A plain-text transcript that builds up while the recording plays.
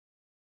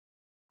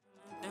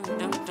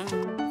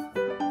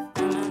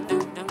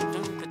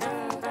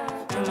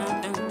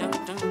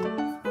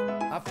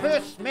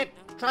first met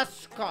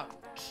Truscott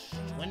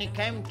when he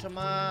came to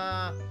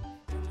my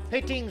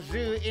petting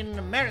zoo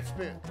in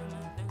Maritzburg.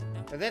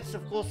 That's,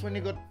 of course, when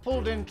he got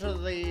pulled into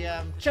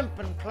the chimp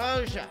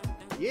enclosure.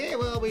 Yeah,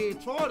 well, we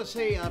tried to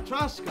see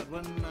Truscott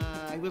when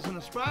he was in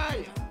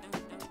Australia.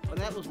 But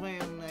that was when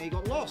he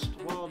got lost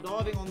while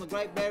diving on the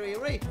Great Barrier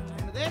Reef.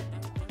 Remember that?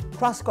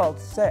 Truscott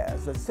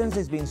says that since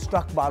he's been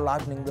struck by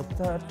lightning the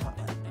third time,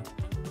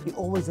 he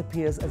always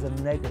appears as a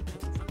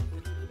negative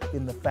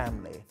in the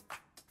family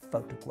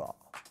photograph.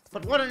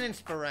 But what an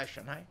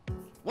inspiration, eh?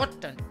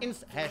 What an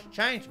has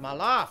changed my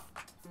life.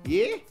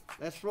 Yeah,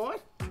 that's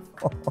right.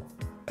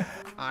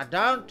 I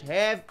don't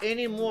have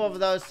any more of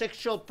those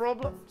sexual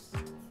problems.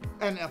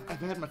 And I've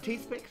had my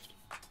teeth fixed.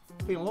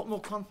 Feeling a lot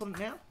more confident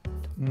now.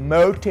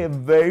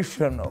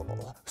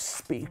 Motivational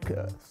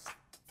speakers.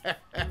 You've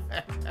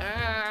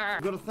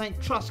got to thank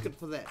Truscott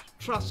for that.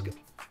 Truscott.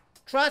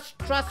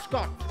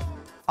 Truscott.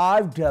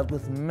 I've dealt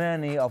with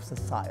many of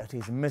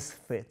society's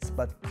misfits,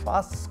 but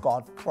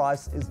Truscott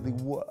Price is the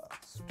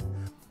worst.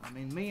 I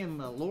mean, me and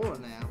Laura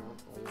now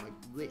are like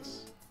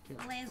this.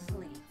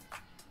 Leslie.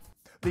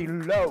 The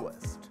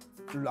lowest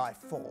life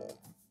form.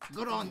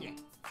 Good on you.